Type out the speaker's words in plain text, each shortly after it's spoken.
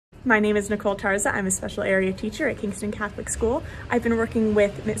My name is Nicole Tarcza. I'm a special area teacher at Kingston Catholic School. I've been working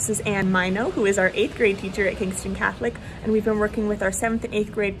with Mrs. Mino, who is our 8th grade teacher at Kingston Catholic, and we've been working with our 7th and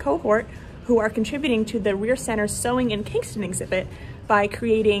 8th grade cohort who are contributing to the Reher Center Sewing in Kingston exhibit by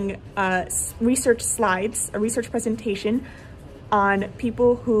creating research slides, a research presentation on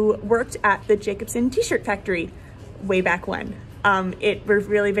people who worked at the Jacobson t-shirt factory way back when. We've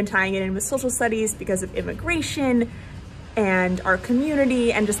really been tying it in with social studies because of immigration and our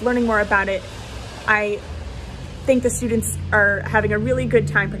community and just learning more about it. I think the students are having a really good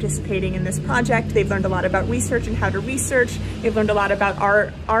time participating in this project. They've learned a lot about research and how to research. They've learned a lot about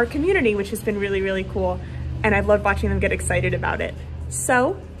our community, which has been really, really cool. And I've loved watching them get excited about it.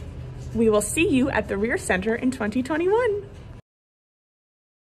 So we will see you at the Reher Center in 2021.